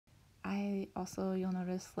I also, you'll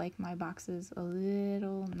notice, like my box is a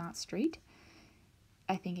little not straight.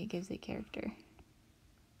 I think it gives it character.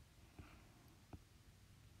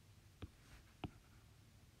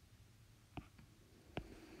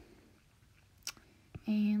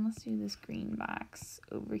 And let's do this green box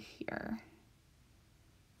over here.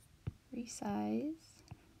 Resize.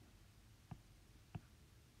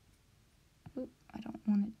 Oop, I don't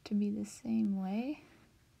want it to be the same way.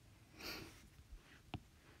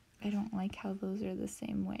 I don't like how those are the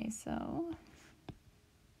same way, so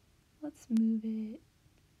let's move it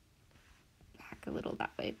back a little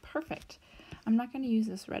that way. Perfect. I'm not going to use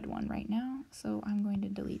this red one right now, so I'm going to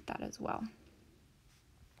delete that as well.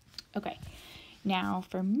 Okay, now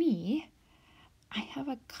for me, I have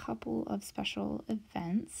a couple of special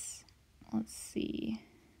events. Let's see.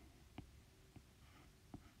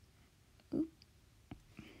 Oop.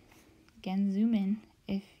 Again, zoom in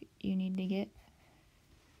if you need to get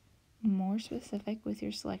more specific with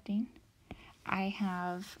your selecting. I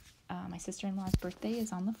have my sister-in-law's birthday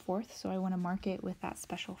is on the 4th, so I want to mark it with that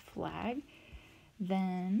special flag.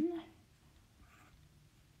 Then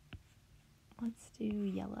let's do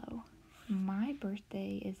yellow. My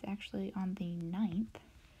birthday is actually on the 9th,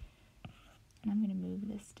 and I'm going to move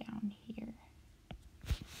this down here.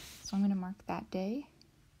 So I'm going to mark that day.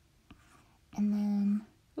 And then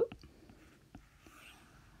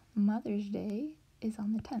Mother's Day is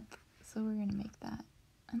on the 10th, so we're going to make that.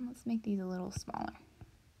 And let's make these a little smaller.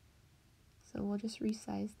 So we'll just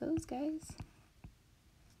resize those guys.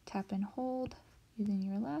 Tap and hold using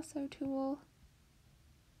your lasso tool.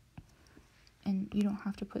 And you don't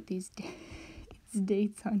have to put these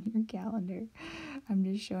dates on your calendar. I'm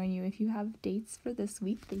just showing you if you have dates for this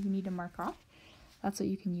week that you need to mark off, that's what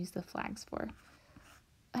you can use the flags for.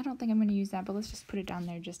 I don't think I'm going to use that, but let's just put it down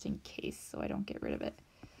there just in case so I don't get rid of it.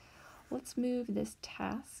 Let's move this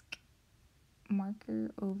task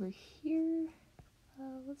marker over here.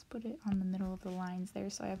 Let's put it on the middle of the lines there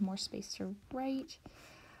so I have more space to write.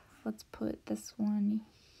 Let's put this one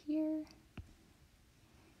here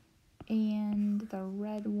and the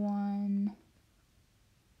red one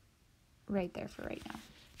right there for right now.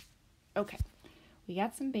 Okay, we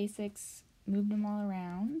got some basics, moved them all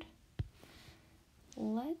around.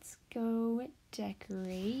 Let's go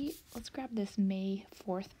decorate. Let's grab this May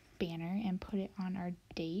 4th banner and put it on our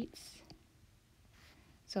dates.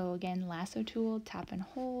 So again, lasso tool, tap and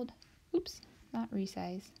hold. Oops, not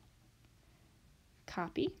resize.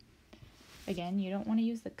 Copy. Again, you don't want to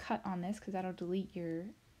use the cut on this because that'll delete your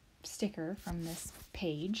sticker from this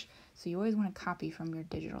page. So you always want to copy from your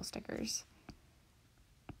digital stickers.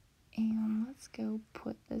 And let's go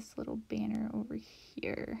put this little banner over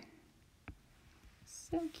here.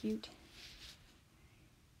 So cute.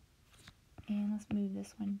 And let's move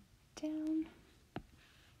this one down.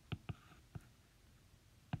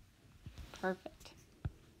 Perfect.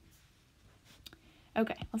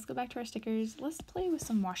 Okay, let's go back to our stickers. Let's play with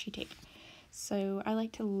some washi tape. So I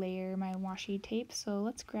like to layer my washi tape. So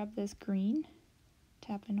let's grab this green,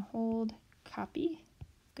 tap and hold, copy,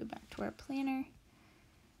 go back to our planner,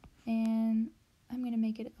 and I'm going to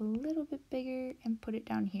make it a little bit bigger and put it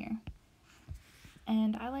down here.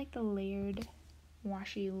 And I like the layered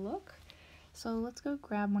washi look. So let's go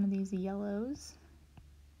grab one of these yellows,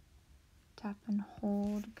 tap and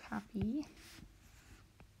hold, copy,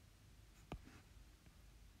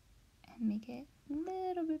 and make it a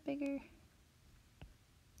little bit bigger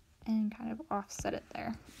and kind of offset it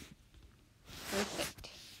there. Perfect.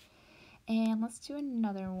 And let's do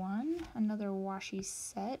another one, another washi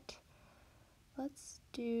set. Let's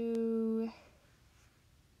do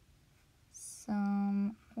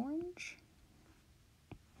some orange.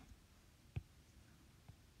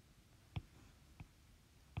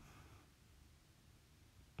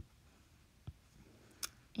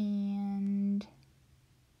 And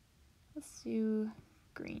let's do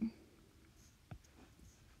green.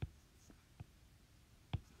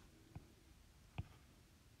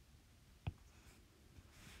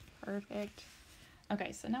 Perfect.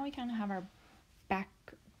 Okay, so now we kind of have our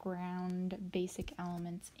background basic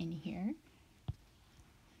elements in here.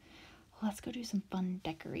 Let's go do some fun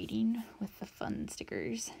decorating with the fun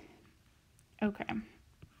stickers. Okay.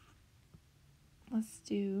 Let's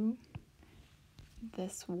do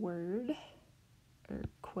this word or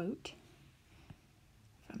quote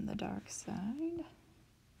from the dark side.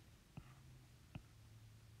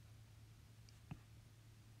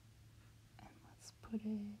 And let's put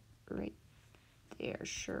it right there.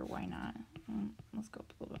 Sure, why not? Let's go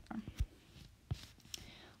up a little bit more.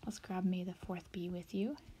 Let's grab May the 4th be with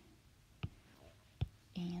you.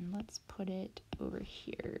 And let's put it over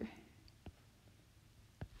here.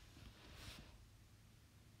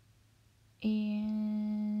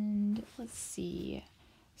 And let's see.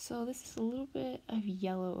 So this is a little bit of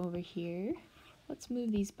yellow over here. Let's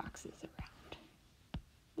move these boxes around.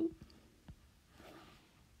 Oop.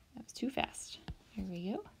 That was too fast. Here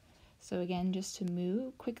we go. So again, just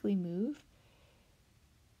to quickly move,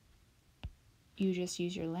 you just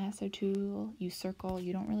use your lasso tool, you circle,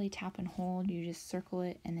 you don't really tap and hold, you just circle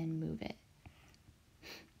it and then move it.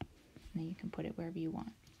 And then you can put it wherever you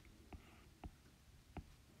want.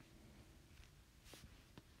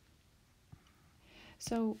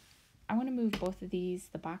 So I want to move both of these,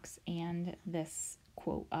 the box and this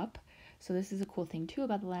quote, up. So this is a cool thing too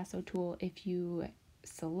about the lasso tool. If you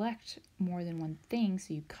select more than one thing,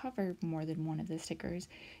 so you cover more than one of the stickers,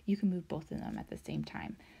 you can move both of them at the same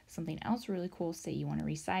time. Something else really cool, say you want to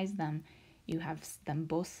resize them, you have them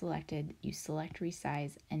both selected, you select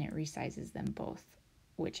resize, and it resizes them both,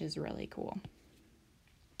 which is really cool.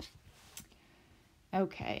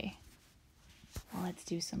 Okay, let's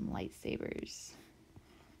do some lightsabers.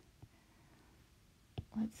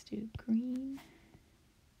 Let's do green.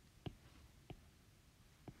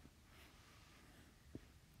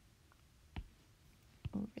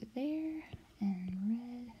 Over there, and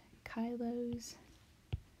red, Kylo's.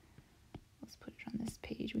 Let's put it on this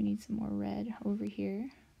page. We need some more red over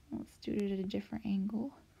here. Let's do it at a different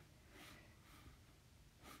angle.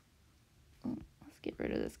 Oh, let's get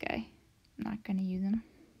rid of this guy. I'm not going to use him.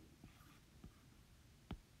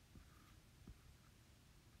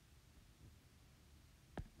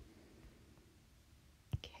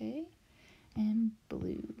 Okay, and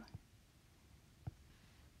blue.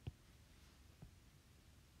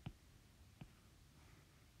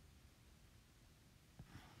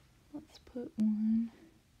 Let's put one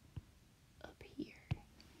up here.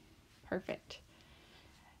 Perfect.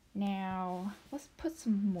 Now, let's put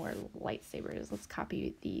some more lightsabers. Let's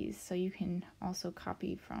copy these. So you can also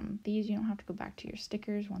copy from these. You don't have to go back to your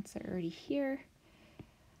stickers once they're already here.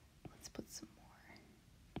 Let's put some more.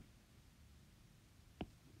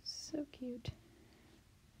 So cute.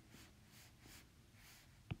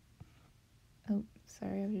 Oh,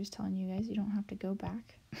 sorry, I was just telling you guys you don't have to go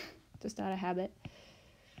back. Just out of habit.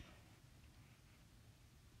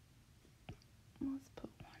 Let's put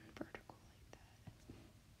one vertical like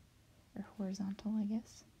that. Or horizontal, I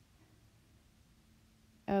guess.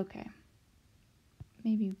 Okay.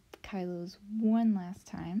 Maybe Kylo's one last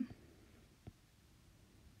time.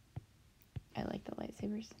 I like the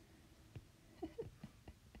lightsabers.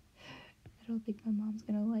 I don't think my mom's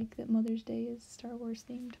gonna like that Mother's Day is Star Wars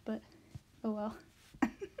themed, but oh well.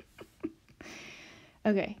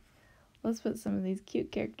 Okay, let's put some of these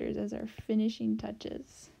cute characters as our finishing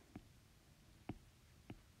touches.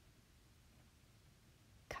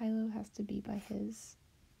 Kylo has to be by his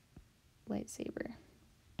lightsaber,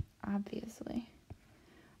 obviously.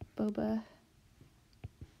 Boba,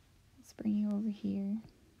 let's bring you over here.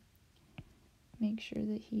 Make sure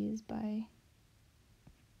that he is by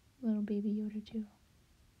little baby Yoda too.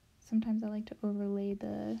 Sometimes I like to overlay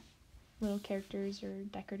the little characters or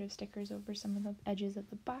decorative stickers over some of the edges of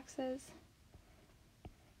the boxes.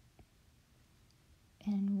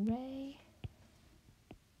 And Rey.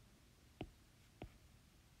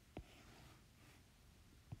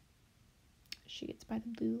 She gets by the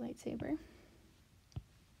blue lightsaber.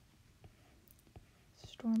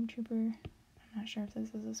 Stormtrooper. I'm not sure if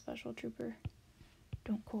this is a special trooper.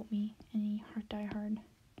 Don't quote me, any die-hard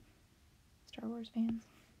Star Wars fans.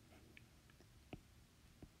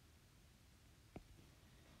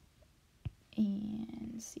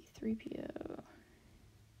 And C-3PO.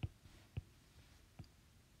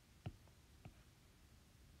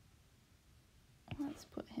 Let's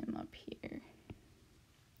put him up here.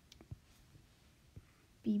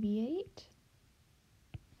 BB-8.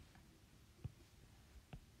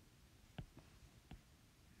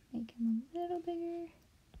 Make him a little bigger.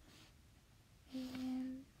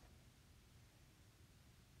 And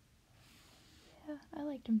yeah, I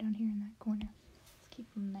liked him down here in that corner. Let's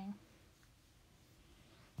keep him there.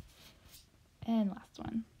 And last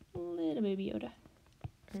one, little baby Yoda,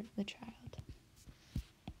 or the child.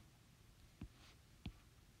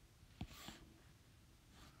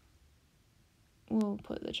 We'll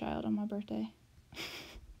put the child on my birthday.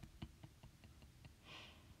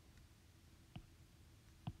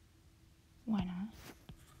 Why not?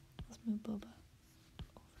 Let's move Boba over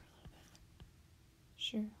a little bit.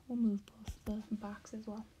 Sure, we'll move both the box as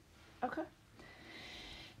well. Okay.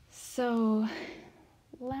 So,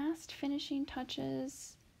 last finishing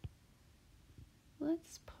touches.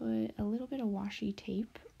 Let's put a little bit of washi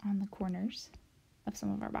tape on the corners of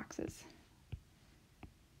some of our boxes.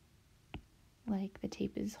 Like the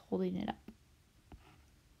tape is holding it up.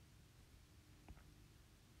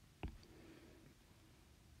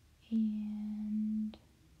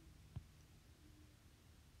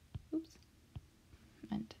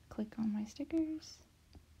 stickers.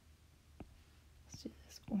 Let's do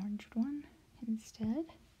this orange one instead.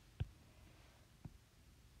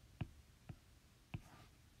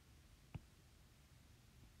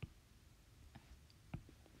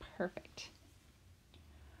 Perfect.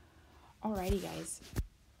 Alrighty, guys.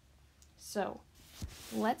 So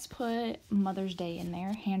let's put Mother's Day in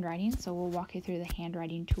there, handwriting. So we'll walk you through the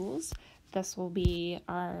handwriting tools. This will be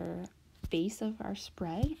our base of our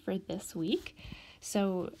spread for this week.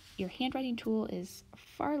 So your handwriting tool is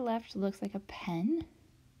far left, looks like a pen.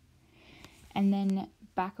 And then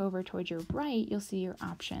back over towards your right, you'll see your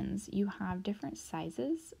options. You have different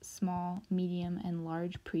sizes, small, medium, and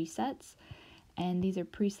large presets. And these are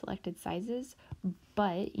pre-selected sizes,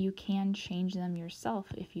 but you can change them yourself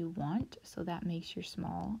if you want. So that makes your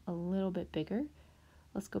small a little bit bigger.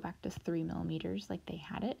 Let's go back to 3 millimeters like they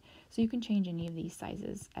had it. So you can change any of these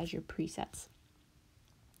sizes as your presets.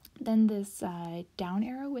 Then this down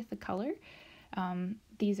arrow with the color.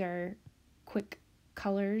 These are quick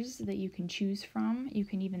colors that you can choose from. You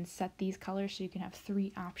can even set these colors so you can have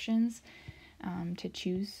 3 options to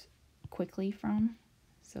choose quickly from.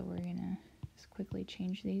 So we're gonna just quickly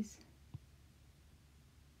change these.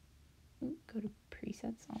 Ooh, go to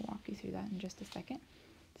presets. I'll walk you through that in just a second.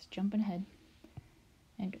 Just jumping ahead.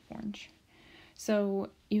 And orange. So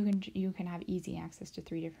you can have easy access to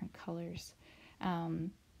 3 different colors.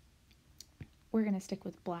 We're going to stick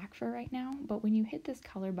with black for right now, but when you hit this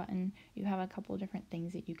color button, you have a couple different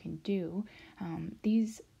things that you can do.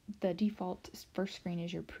 The default first screen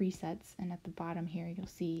is your presets, and at the bottom here you'll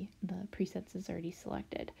see the presets is already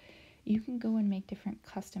selected. You can go and make different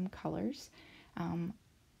custom colors.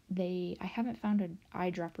 I haven't found an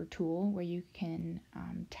eyedropper tool where you can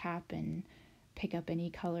tap and pick up any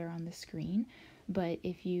color on the screen, but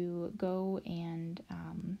if you go and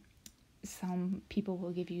some people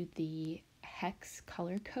will give you the hex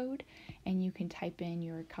color code, and you can type in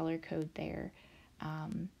your color code there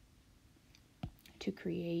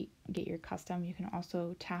to get your custom. You can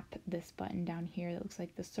also tap this button down here that looks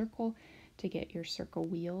like the circle to get your circle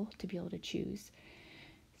wheel to be able to choose.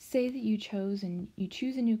 Say that you choose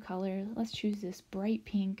a new color. Let's choose this bright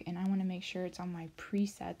pink, and I want to make sure it's on my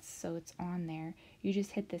presets so it's on there. You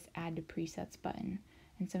just hit this add to presets button,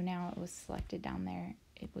 and so now it was selected down there.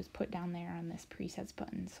 It was put down there on this presets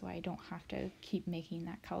button, so I don't have to keep making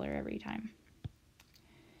that color every time.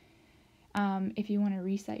 If you want to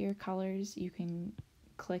reset your colors, you can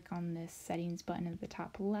click on this settings button at the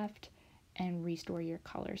top left and restore your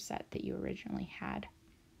color set that you originally had.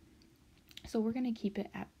 So we're going to keep it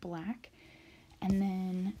at black. And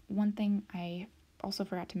then one thing I also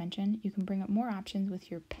forgot to mention, you can bring up more options with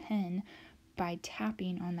your pen by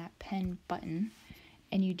tapping on that pen button.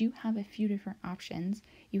 And you do have a few different options.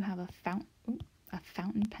 You have a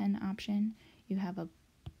fountain pen option, you have a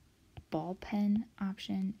ball pen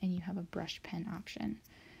option, and you have a brush pen option.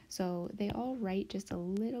 So they all write just a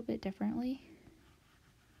little bit differently.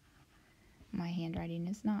 My handwriting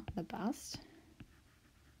is not the best.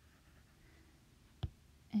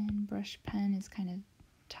 And brush pen is kind of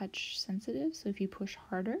touch sensitive, so if you push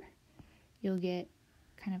harder, you'll get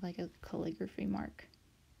kind of like a calligraphy mark.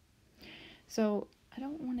 So I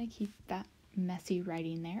don't want to keep that messy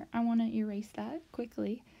writing there. I want to erase that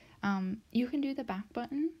quickly. You can do the back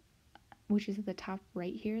button, which is at the top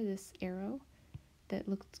right here, this arrow that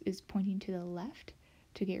is pointing to the left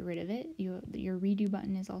to get rid of it. Your redo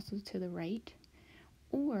button is also to the right,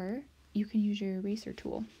 or you can use your eraser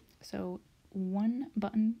tool. So one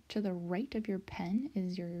button to the right of your pen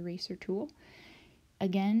is your eraser tool.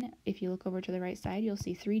 Again, if you look over to the right side, you'll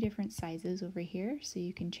see 3 different sizes over here, so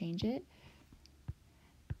you can change it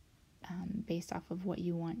based off of what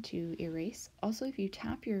you want to erase. Also, if you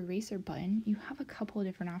tap your eraser button, you have a couple of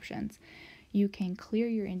different options. You can clear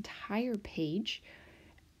your entire page,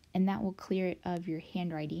 and that will clear it of your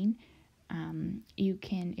handwriting. You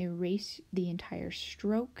can erase the entire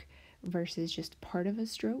stroke versus just part of a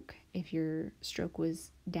stroke if your stroke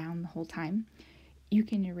was down the whole time. You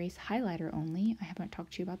can erase highlighter only. I haven't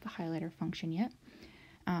talked to you about the highlighter function yet.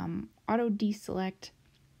 Auto deselect,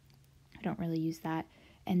 I don't really use that.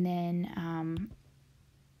 And then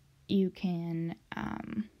you can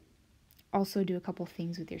also do a couple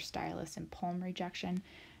things with your stylus and palm rejection.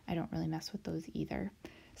 I don't really mess with those either.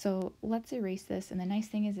 So let's erase this, and the nice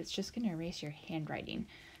thing is it's just going to erase your handwriting.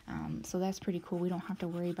 So that's pretty cool. We don't have to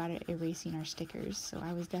worry about it erasing our stickers. So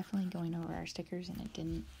I was definitely going over our stickers and it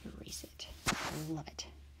didn't erase it. I love it.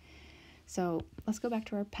 So let's go back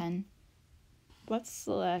to our pen. Let's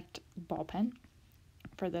select ball pen.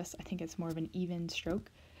 For this, I think it's more of an even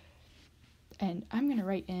stroke. And I'm going to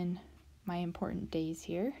write in my important days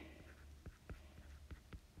here.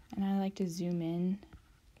 And and I like to zoom in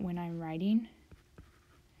when I'm writing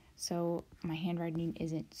so my handwriting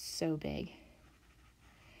isn't so big.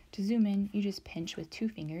 To zoom in, you just pinch with 2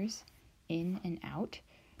 fingers in and out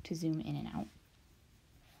to zoom in and out.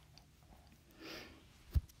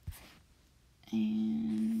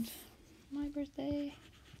 And my birthday.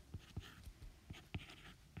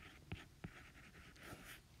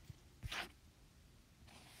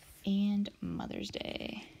 And Mother's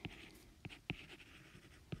Day.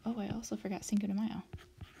 Oh, I also forgot Cinco de Mayo.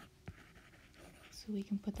 So we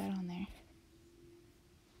can put that on there.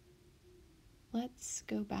 Let's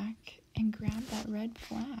go back and grab that red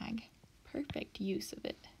flag. Perfect use of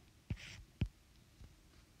it.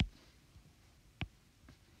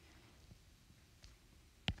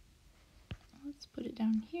 Let's put it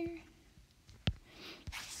down here.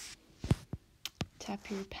 Tap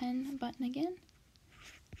your pen button again.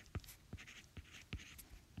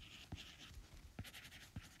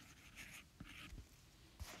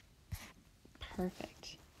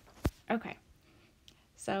 Perfect. Okay.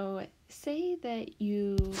 So say that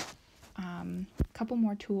you, couple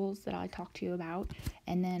more tools that I'll talk to you about,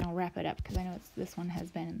 and then I'll wrap it up because I know this one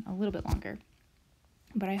has been a little bit longer.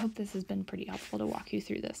 But I hope this has been pretty helpful to walk you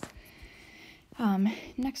through this.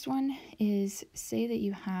 Next one is, say that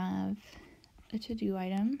you have a to-do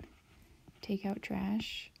item, take out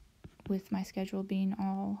trash, with my schedule being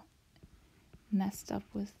all messed up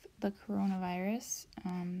with the coronavirus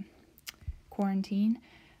quarantine.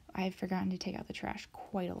 I've forgotten to take out the trash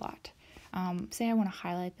quite a lot. Say I want to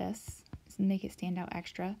highlight this, make it stand out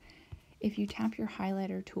extra. If you tap your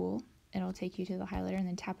highlighter tool, it'll take you to the highlighter, and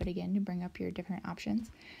then tap it again to bring up your different options.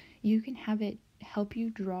 You can have it help you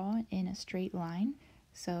draw in a straight line.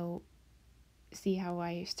 So see how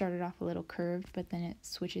I started off a little curved, but then it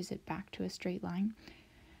switches it back to a straight line.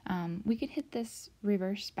 We can hit this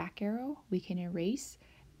reverse back arrow, we can erase,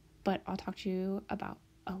 but I'll talk to you about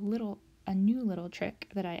a new little trick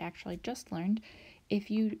that I actually just learned. If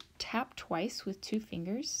you tap twice with 2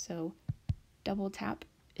 fingers, so double tap,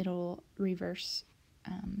 it'll reverse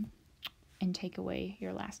and take away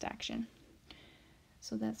your last action.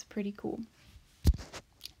 So that's pretty cool.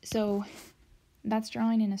 So that's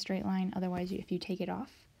drawing in a straight line. Otherwise, if you take it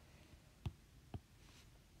off,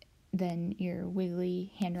 then your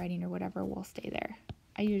wiggly handwriting or whatever will stay there.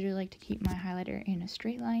 I usually like to keep my highlighter in a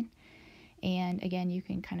straight line. And again, you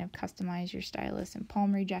can kind of customize your stylus and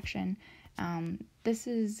palm rejection. This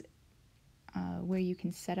is where you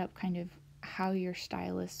can set up kind of how your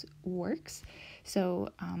stylus works. So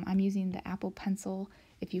I'm using the Apple Pencil.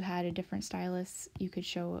 If you had a different stylus, it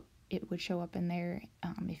would show up in there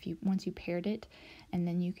once you paired it, and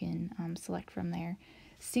then you can select from there.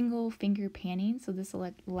 Single finger panning, so this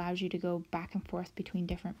allows you to go back and forth between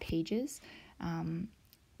different pages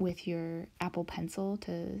with your Apple Pencil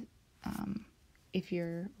if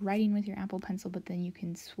you're writing with your Apple Pencil, but then you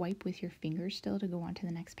can swipe with your fingers still to go on to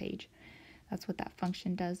the next page. That's what that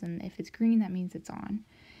function does, and if it's green, that means it's on.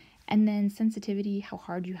 And then sensitivity, how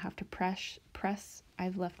hard you have to press.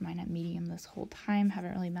 I've left mine at medium this whole time,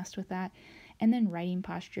 haven't really messed with that. And then writing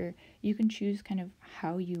posture, you can choose kind of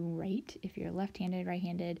how you write, if you're left-handed,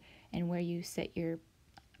 right-handed, and where you set your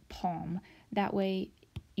palm. That way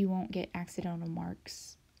you won't get accidental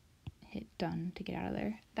marks. Hit done to get out of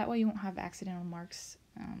there. That way you won't have accidental marks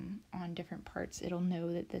on different parts. It'll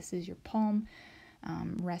know that this is your palm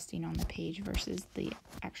resting on the page versus the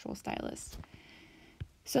actual stylus.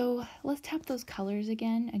 So let's tap those colors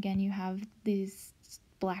again. Again, you have these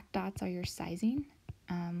black dots are your sizing.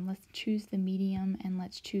 Let's choose the medium and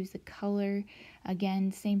let's choose the color.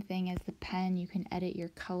 Again, same thing as the pen, you can edit your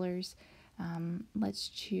colors. Let's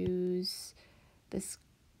choose this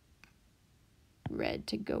red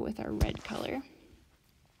to go with our red color.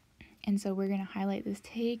 And so we're going to highlight this,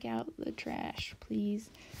 take out the trash, please.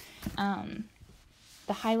 The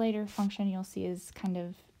highlighter function you'll see is kind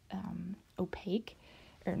of opaque,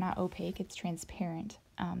 or not opaque, it's transparent.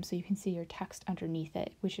 So you can see your text underneath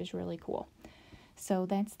it, which is really cool. So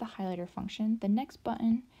that's the highlighter function. The next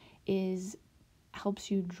button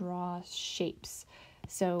helps you draw shapes.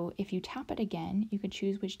 So if you tap it again, you can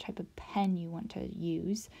choose which type of pen you want to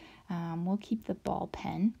use. We'll keep the ball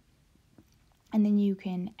pen. And then you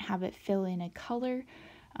can have it fill in a color.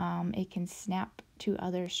 It can snap to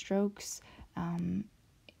other strokes,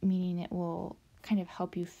 meaning it will kind of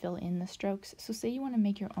help you fill in the strokes. So say you want to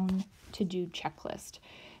make your own to-do checklist.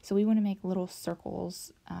 So we want to make little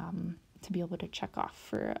circles to be able to check off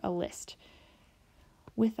for a list.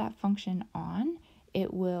 With that function on,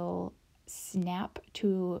 it will snap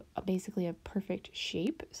to basically a perfect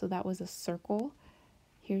shape. So that was a circle.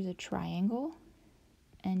 Here's a triangle,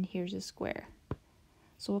 and here's a square.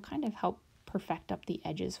 So we'll kind of help perfect up the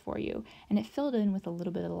edges for you. And it filled in with a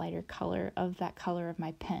little bit of lighter color of that color of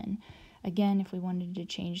my pen. Again, if we wanted to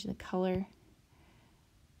change the color,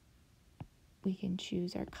 we can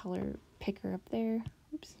choose our color picker up there.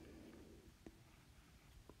 Oops.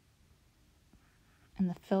 And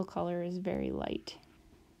the fill color is very light.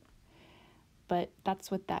 But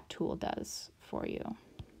that's what that tool does for you.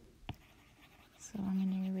 So I'm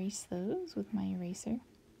going to erase those with my eraser.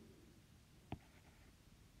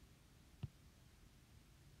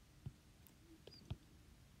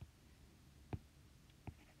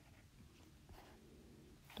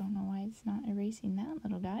 Don't know why it's not erasing that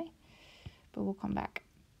little guy, but we'll come back.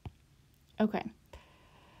 Okay.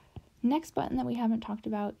 Next button that we haven't talked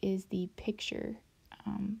about is the picture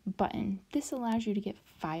button. This allows you to get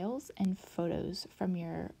files and photos from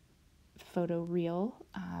your photo reel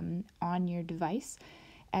on your device,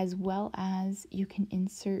 as well as you can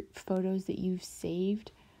insert photos that you've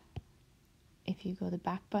saved. If you go the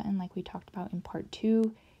back button like we talked about in part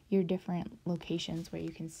 2, your different locations where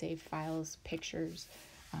you can save files, pictures,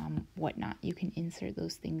 whatnot, you can insert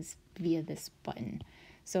those things via this button.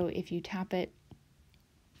 So if you tap it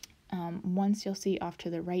once, you'll see off to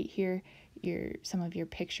the right here, some of your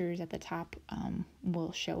pictures at the top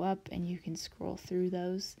will show up, and you can scroll through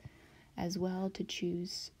those as well to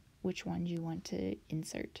choose which ones you want to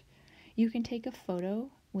insert. You can take a photo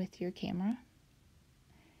with your camera,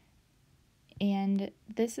 and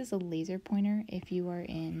this is a laser pointer if you are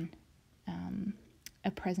in a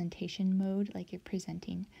presentation mode, like you're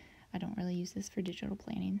presenting. I don't really use this for digital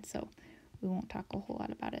planning, so we won't talk a whole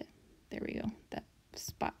lot about it. There we go. That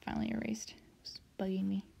spot finally erased. It's bugging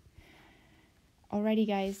me. Alrighty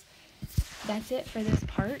guys, that's it for this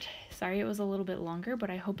part. Sorry it was a little bit longer, but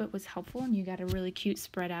I hope it was helpful and you got a really cute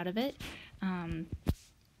spread out of it.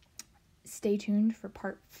 Stay tuned for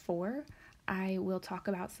part 4. I will talk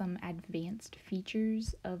about some advanced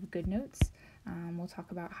features of Goodnotes. We'll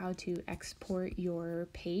talk about how to export your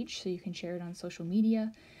page so you can share it on social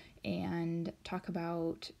media, and talk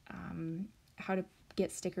about how to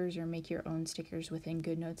get stickers or make your own stickers within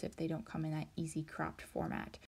Goodnotes if they don't come in that easy cropped format.